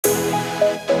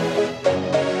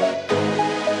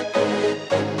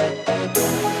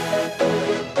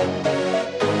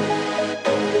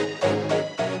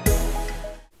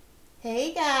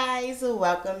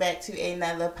back to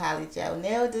another Polygel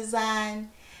nail design.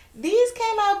 These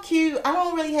came out cute. I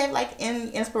don't really have like any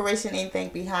inspiration, anything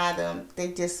behind them.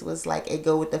 They just was like a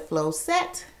go with the flow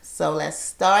set. So let's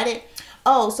start it.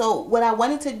 Oh, so what I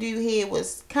wanted to do here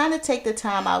was kind of take the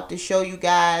time out to show you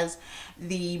guys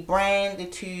the brand, the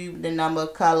tube, the number,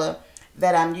 color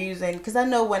that I'm using. Because I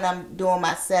know when I'm doing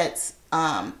my sets,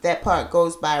 that part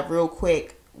goes by real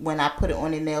quick when I put it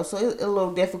on the nail. So it's a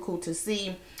little difficult to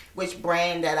see which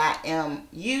brand that I am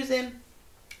using.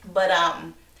 But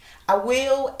I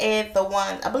will add the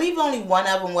ones, I believe only one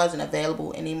of them wasn't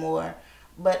available anymore,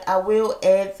 but I will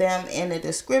add them in the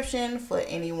description for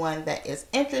anyone that is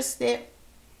interested.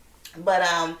 But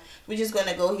we're just going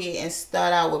to go ahead and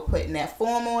start out with putting that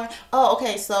form on. Oh,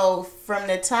 okay, so from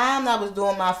the time I was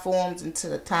doing my forms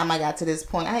until the time I got to this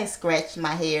point, I had scratched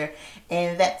my hair,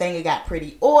 and that thing got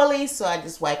pretty oily, so I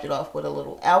just wiped it off with a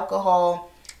little alcohol,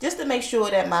 just to make sure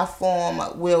that my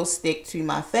form will stick to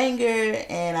my finger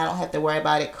and I don't have to worry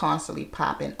about it constantly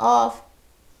popping off.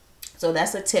 So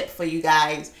that's a tip for you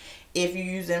guys. If you're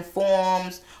using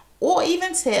forms or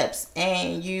even tips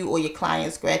and you or your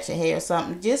client scratch your hair or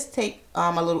something, just take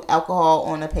a little alcohol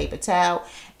on a paper towel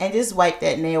and just wipe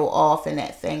that nail off and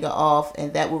that finger off,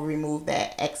 and that will remove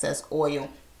that excess oil.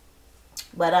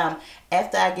 But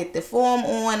after I get the form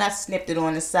on, I snipped it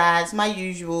on the sides. My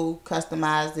usual,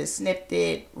 customized it, snipped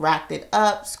it, rocked it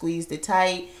up, squeezed it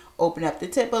tight, opened up the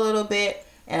tip a little bit,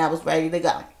 and I was ready to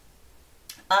go.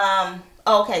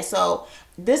 Okay, so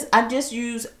this, I just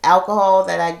use alcohol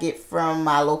that I get from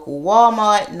my local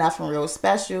Walmart. Nothing real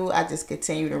special. I just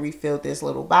continue to refill this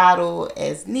little bottle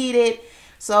as needed.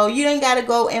 So you ain't got to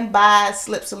go and buy a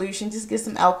slip solution. Just get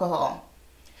some alcohol.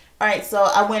 Alright, so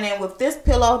I went in with this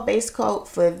peel-off base coat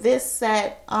for this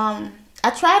set. I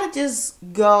try to just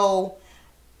go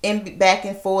in back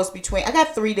and forth between, I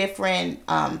got 3 different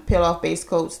peel-off base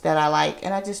coats that I like,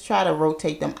 and I just try to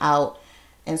rotate them out.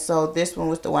 And so this one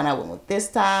was the one I went with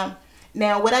this time.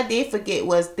 Now, what I did forget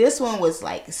was this one was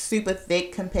like super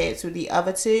thick compared to the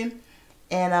other 2.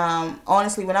 And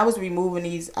honestly, when I was removing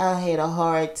these, I had a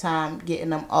hard time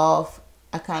getting them off.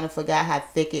 I kind of forgot how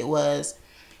thick it was.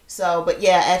 So, but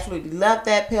yeah, I absolutely love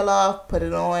that peel off. Put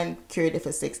it on, cured it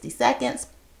for 60 seconds.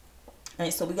 All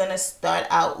right, so we're going to start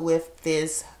out with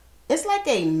this. It's like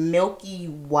a milky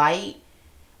white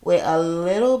with a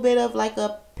little bit of like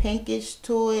a pinkish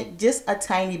to it. Just a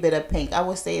tiny bit of pink. I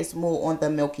would say it's more on the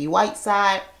milky white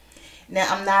side. Now,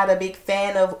 I'm not a big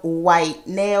fan of white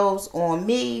nails on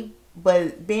me,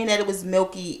 but being that it was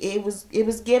milky, it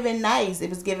was giving nice. It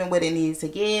was giving what it needed to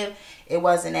give. It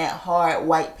wasn't that hard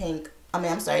white pink.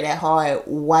 That hard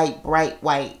white, bright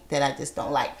white that I just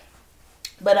don't like.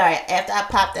 But alright, after I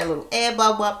popped that little air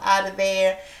bubble up out of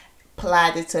there,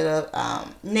 applied it to the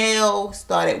nail,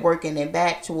 started working it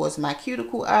back towards my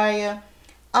cuticle area.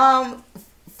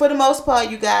 For the most part,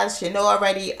 you guys should know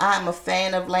already, I'm a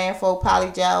fan of Landful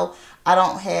Polygel. I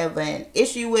don't have an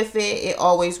issue with it. It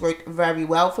always worked very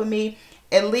well for me.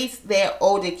 At least they're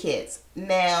older kits.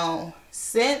 Now,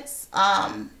 since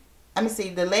let me see,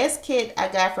 the last kit I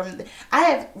got from, I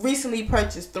have recently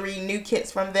purchased 3 new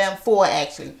kits from them, 4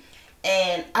 actually.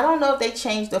 And I don't know if they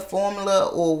changed the formula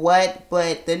or what,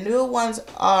 but the newer ones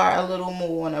are a little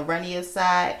more on the runnier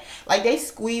side. Like, they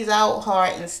squeeze out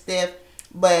hard and stiff,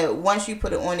 but once you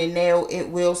put it on the nail, it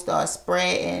will start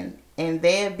spreading. And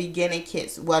their beginning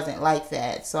kits wasn't like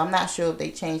that. So I'm not sure if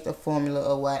they changed the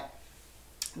formula or what.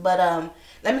 But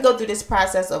let me go through this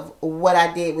process of what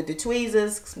I did with the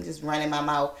tweezers, 'cause I'm just running my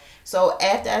mouth. So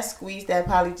after I squeeze that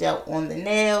polygel on the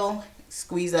nail,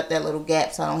 squeeze up that little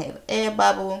gap so I don't have an air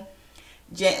bubble,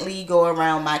 gently go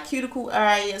around my cuticle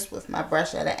areas with my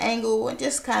brush at an angle and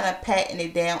just kind of patting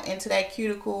it down into that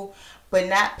cuticle, but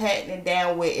not patting it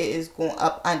down where it is going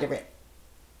up under it.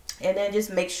 And then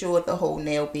just make sure the whole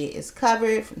nail bed is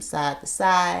covered from side to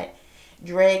side.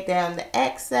 Drag down the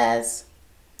excess.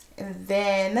 And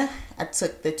then I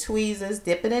took the tweezers,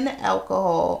 dip it in the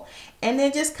alcohol, and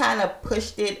then just kind of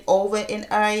pushed it over in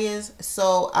areas.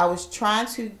 So I was trying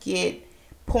to get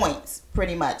points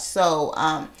pretty much. So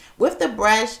with the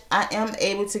brush, I am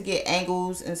able to get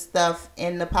angles and stuff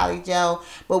in the polygel.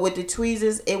 But with the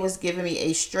tweezers, it was giving me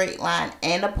a straight line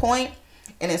and a point.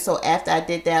 And then so after I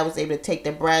did that, I was able to take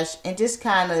the brush and just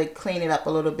kind of clean it up a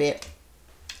little bit.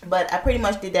 But I pretty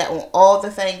much did that on all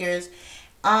the fingers.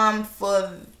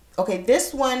 Okay,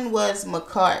 this one was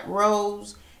McCart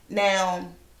Rose. Now,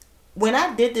 when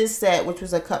I did this set, which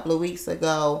was a couple of weeks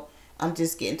ago, I'm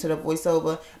just getting to the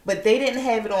voiceover, but they didn't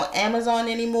have it on Amazon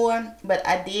anymore, but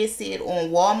I did see it on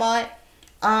Walmart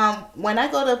When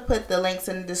I go to put the links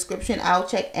in the description, I'll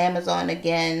check Amazon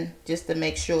again just to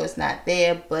make sure it's not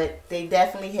there, but they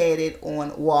definitely had it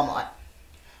on Walmart.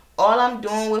 All I'm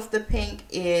doing with the pink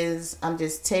is I'm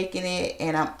just taking it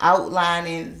and I'm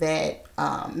outlining that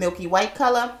milky white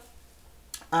color.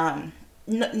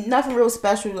 Nothing real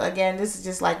special. Again, this is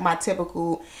just like my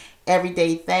typical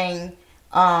everyday thing.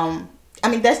 I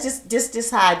mean, that's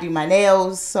just how I do my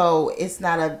nails, so it's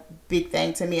not a big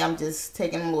thing to me. I'm just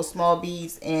taking little small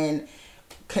beads and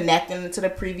connecting them to the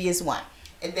previous one.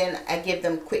 And then I give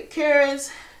them quick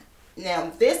cures.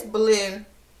 Now, this blue,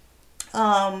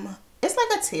 it's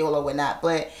like a teal or whatnot,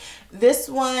 but this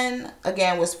one,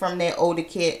 again, was from their older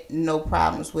kit. No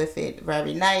problems with it.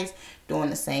 Very nice. Doing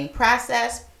the same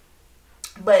process.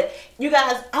 But you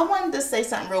guys, I wanted to say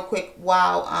something real quick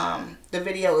while the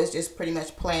video is just pretty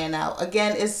much playing out.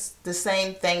 Again, it's the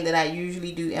same thing that I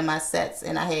usually do in my sets,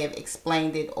 and I have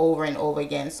explained it over and over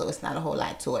again, so it's not a whole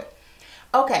lot to it.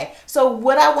 Okay, so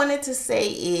what I wanted to say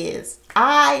is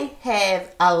I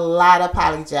have a lot of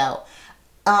Polygel.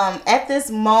 At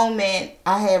this moment,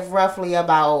 I have roughly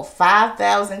about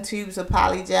 5,000 tubes of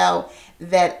Polygel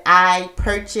that I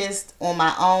purchased on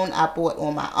my own. I bought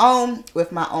on my own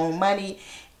with my own money.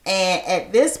 And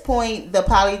at this point, the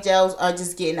Polygels are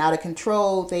just getting out of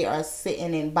control. They are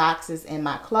sitting in boxes in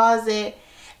my closet.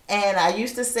 And I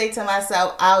used to say to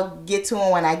myself, I'll get to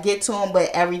them when I get to them, but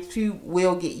every tube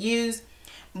will get used.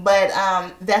 But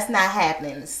that's not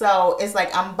happening. So it's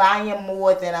like I'm buying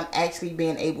more than I'm actually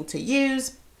being able to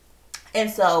use.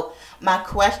 And so my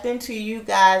question to you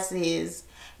guys is,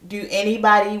 do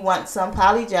anybody want some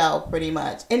Polygel pretty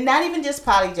much? And not even just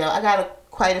Polygel. I got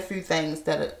quite a few things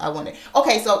that I wanted.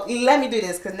 Okay, so let me do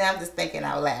this because now I'm just thinking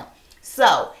out loud.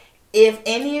 So if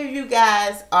any of you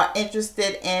guys are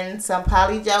interested in some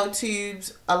Polygel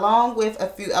tubes, along with a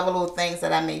few other little things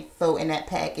that I may throw in that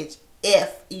package,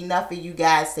 if enough of you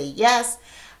guys say yes,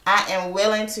 I am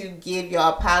willing to give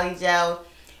y'all Polygel.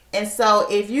 And so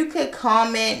if you could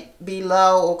comment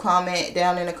below or comment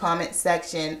down in the comment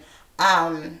section,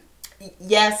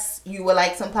 yes, you would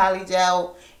like some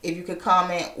Polygel. If you could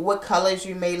comment what colors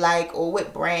you may like or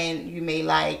what brand you may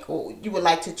like or you would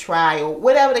like to try or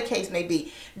whatever the case may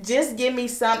be. Just give me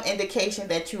some indication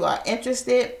that you are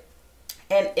interested.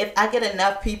 And if I get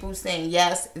enough people saying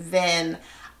yes, then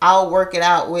I'll work it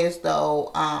out with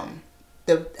though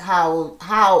how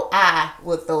I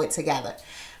will throw it together.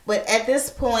 But at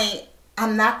this point,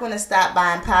 I'm not going to stop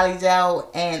buying Polygel,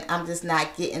 and I'm just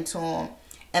not getting to them.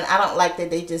 And I don't like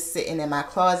that they just sitting in my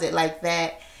closet like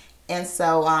that. And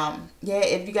so, yeah,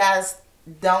 if you guys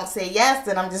don't say yes,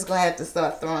 then I'm just going to have to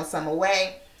start throwing some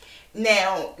away.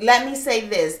 Now, let me say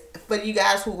this. For you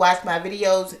guys who watch my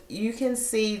videos, you can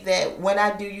see that when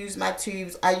I do use my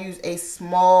tubes, I use a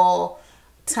small,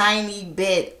 tiny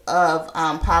bit of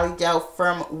Polygel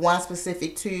from one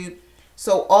specific tube.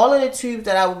 So all of the tubes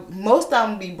that most of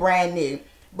them will be brand new.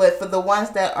 But for the ones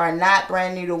that are not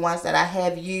brand new, the ones that I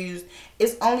have used,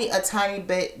 it's only a tiny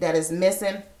bit that is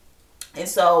missing. And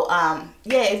so,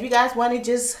 yeah, if you guys want to,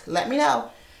 just let me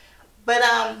know. But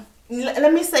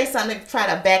let me say something to try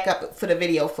to back up for the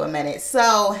video for a minute.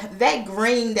 So that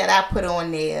green that I put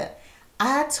on there,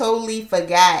 I totally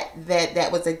forgot that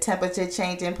that was a temperature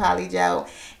changing Polygel.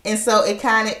 And so it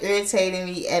kind of irritated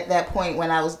me at that point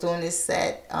when I was doing this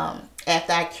set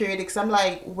after I cured it. Because I'm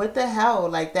like, what the hell?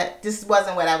 Like, this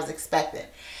wasn't what I was expecting.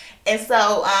 And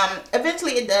so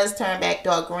eventually it does turn back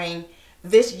dark green.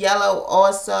 This yellow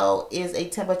also is a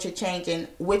temperature changing,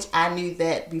 which I knew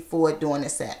that before doing the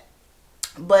set.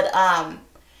 But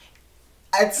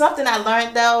it's something I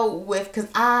learned though because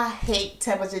I hate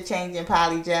temperature changing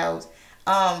Polygels.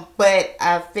 But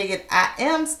I figured I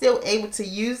am still able to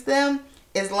use them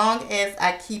as long as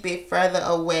I keep it further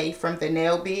away from the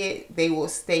nail bed. They will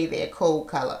stay their cold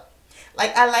color.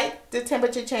 Like, I like the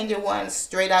temperature changing ones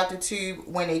straight out the tube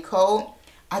when they cold.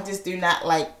 I just do not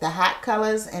like the hot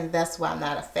colors, and that's why I'm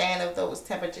not a fan of those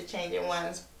temperature changing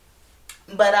ones.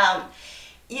 But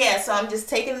yeah, so I'm just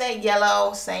taking that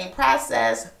yellow, same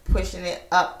process, pushing it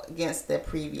up against the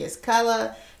previous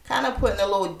color, kind of putting a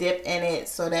little dip in it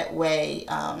so that way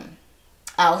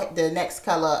the next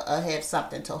color will have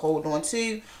something to hold on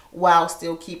to while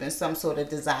still keeping some sort of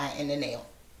design in the nail.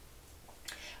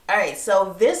 Alright,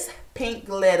 so this pink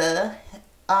glitter,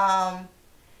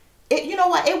 you know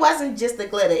what, it wasn't just the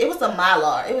glitter, it was a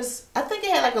Mylar. I think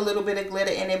it had like a little bit of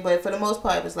glitter in it, but for the most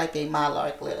part it was like a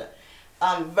Mylar glitter.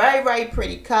 Very, very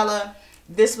pretty color.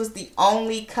 This was the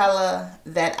only color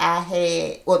that I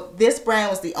had, well, this brand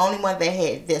was the only one that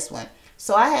had this one.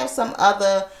 So I have some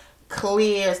other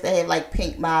clears that have like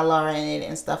pink Mylar in it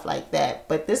and stuff like that.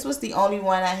 But this was the only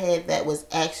one I had that was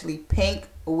actually pink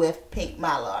with pink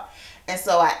Mylar. And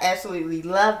so I absolutely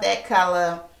love that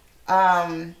color.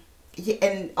 And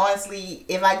honestly,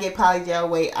 if I get Polygel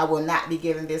away, I will not be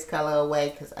giving this color away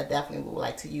because I definitely would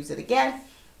like to use it again.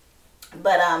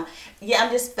 But yeah,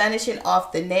 I'm just finishing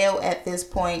off the nail at this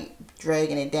point,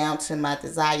 dragging it down to my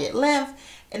desired length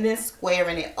and then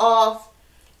squaring it off.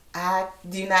 I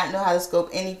do not know how to sculpt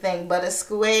anything but a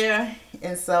square,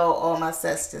 and so all my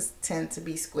sets just tend to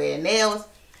be square nails.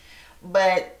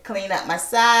 But clean up my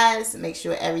sides, make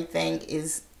sure everything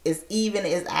is as even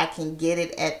as I can get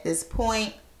it at this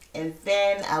point, and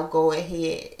then I'll go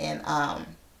ahead and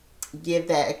give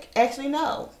that, actually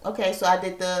no, okay, so I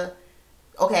did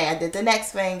the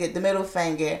next finger, the middle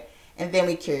finger, and then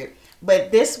we cured.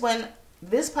 But this one,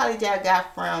 this Polygel I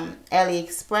got from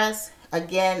AliExpress.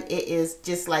 Again, it is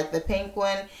just like the pink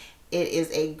one. It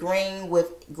is a green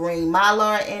with green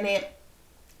Mylar in it.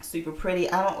 Super pretty.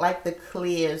 I don't like the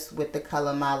clears with the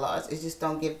color Mylars. It just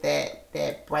don't give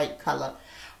that bright color.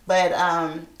 But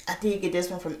I did get this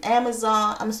one from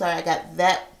Amazon. I'm sorry, I got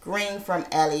that green from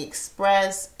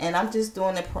AliExpress. And I'm just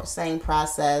doing the same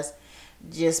process.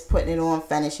 Just putting it on,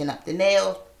 finishing up the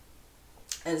nails.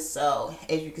 And so,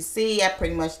 as you can see, I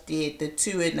pretty much did the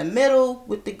two in the middle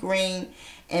with the green,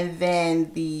 and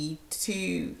then the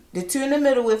two in the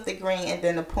middle with the green, and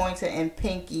then the pointer and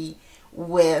pinky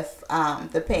with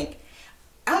the pink.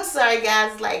 I'm sorry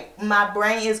guys, like my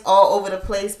brain is all over the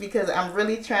place because I'm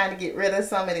really trying to get rid of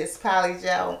some of this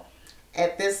Polygel.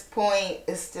 At this point,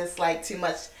 it's just like too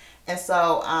much, and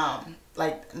so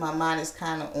like my mind is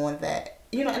kind of on that,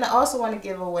 you know. And I also want to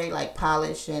give away like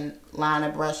polish and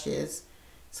liner brushes,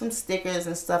 some stickers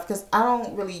and stuff, because I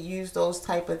don't really use those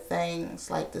type of things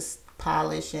like the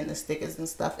polish and the stickers and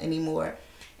stuff anymore.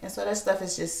 And so that stuff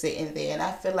is just sitting there, and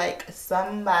I feel like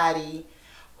somebody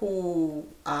who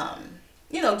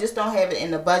you know, just don't have it in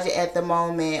the budget at the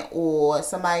moment, or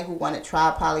somebody who want to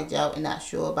try Polygel and not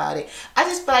sure about it, I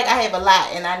just feel like I have a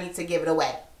lot and I need to give it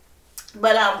away.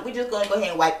 But we're just going to go ahead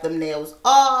and wipe them nails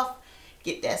off,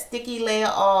 get that sticky layer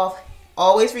off.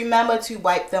 Always remember to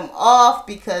wipe them off,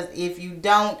 because if you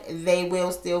don't, they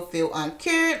will still feel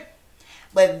uncured.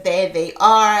 But there they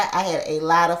are. I had a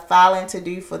lot of filing to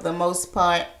do for the most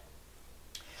part.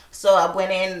 So I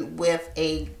went in with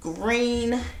a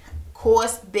green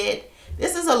coarse bit.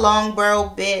 This is a long burl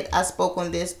bit. I spoke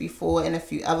on this before in a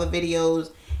few other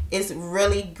videos. It's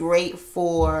really great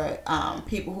for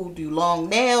people who do long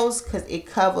nails, because it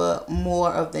covers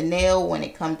more of the nail when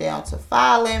it comes down to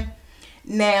filing.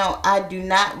 Now, I do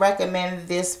not recommend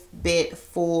this bit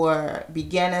for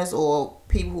beginners or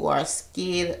people who are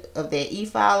scared of their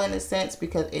e-file in a sense,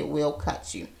 because it will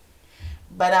cut you.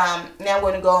 But now I'm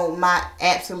going to go my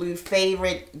absolute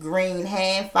favorite green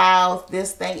hand file.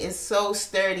 This thing is so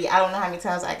sturdy. I don't know how many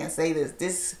times I can say this.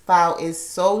 This file is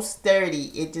so sturdy.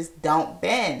 It just don't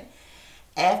bend.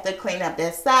 After clean up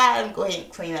that side, go ahead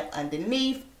and clean up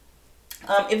underneath.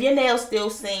 If your nails still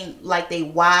seem like they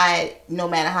wide, no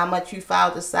matter how much you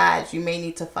file the sides, you may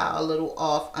need to file a little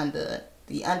off under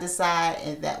the underside,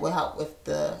 and that will help with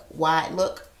the wide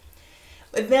look.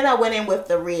 But then I went in with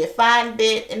the red fine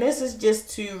bit, and this is just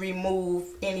to remove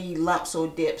any lumps or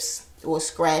dips or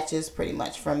scratches pretty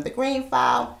much from the green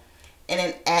file. And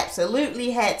then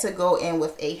absolutely had to go in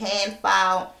with a hand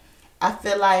file. I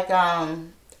feel like,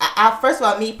 first of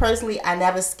all, me personally, I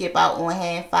never skip out on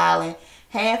hand filing.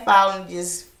 Hand filing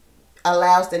just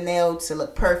allows the nail to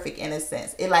look perfect in a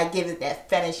sense. It like gives it that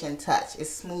finishing touch. It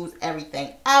smooths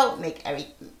everything out,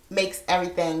 makes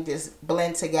everything just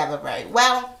blend together very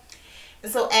well.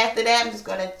 And so after that, I'm just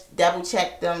going to double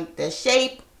check the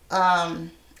shape. I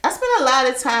spend a lot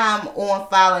of time on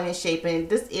filing and shaping.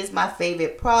 This is my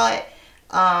favorite part.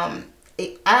 I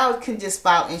can just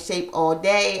file and shape all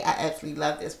day. I absolutely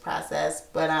love this process.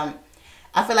 But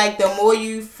I feel like the more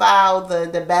you file,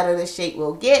 the better the shape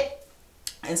will get.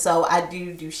 And so I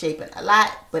do shaping a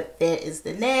lot. But there is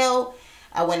the nail.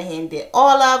 I went ahead and did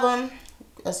all of them.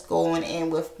 Let's go on in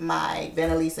with my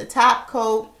Venalisa top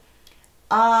coat.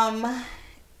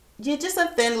 Yeah, just a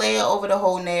thin layer over the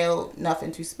whole nail.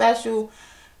 Nothing too special.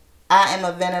 I am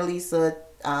a Venalisa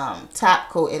top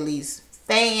coat at least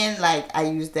fan. Like, I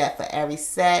use that for every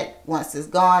set. Once it's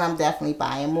gone, I'm definitely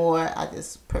buying more. I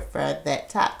just prefer that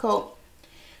top coat.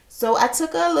 So I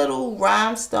took a little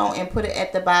rhinestone and put it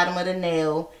at the bottom of the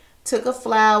nail. Took a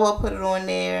flower, put it on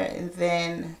there, and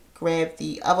then grabbed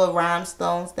the other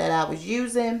rhinestones that I was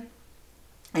using.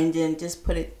 And then just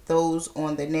put those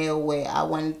on the nail where I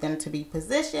wanted them to be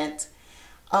positioned.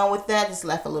 With that, just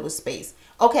left a little space.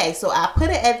 Okay, so I put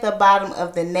it at the bottom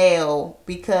of the nail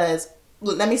because,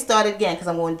 look, let me start again because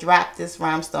I'm going to drop this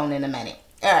rhinestone in a minute.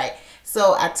 Alright,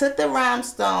 So I took the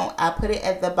rhinestone, I put it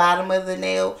at the bottom of the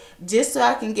nail just so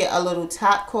I can get a little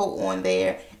top coat on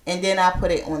there, and then I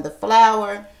put it on the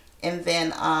flower, and then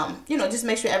you know, just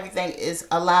make sure everything is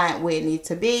aligned where it needs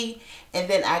to be, and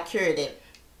then I cured it.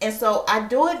 And so I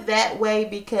do it that way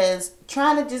because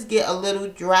trying to just get a little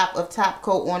drop of top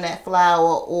coat on that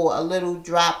flower or a little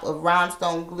drop of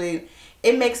rhinestone glue,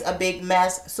 it makes a big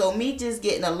mess. So me just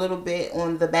getting a little bit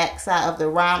on the back side of the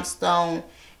rhinestone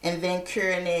and then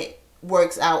curing it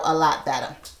works out a lot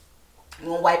better. I'm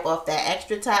going to wipe off that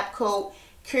extra top coat,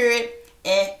 cure it,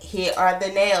 and here are the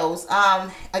nails.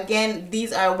 Again,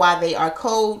 these are why they are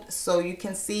cold, so you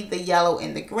can see the yellow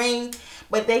and the green.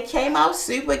 But they came out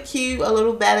super cute, a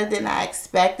little better than I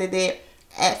expected it.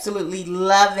 Absolutely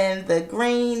loving the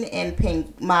green and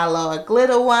pink Mylar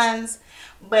glitter ones.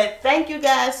 But thank you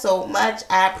guys so much.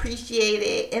 I appreciate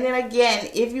it. And then again,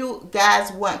 if you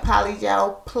guys want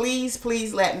Polygel,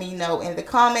 please let me know in the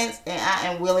comments, and I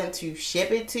am willing to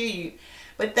ship it to you.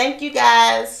 But thank you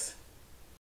guys.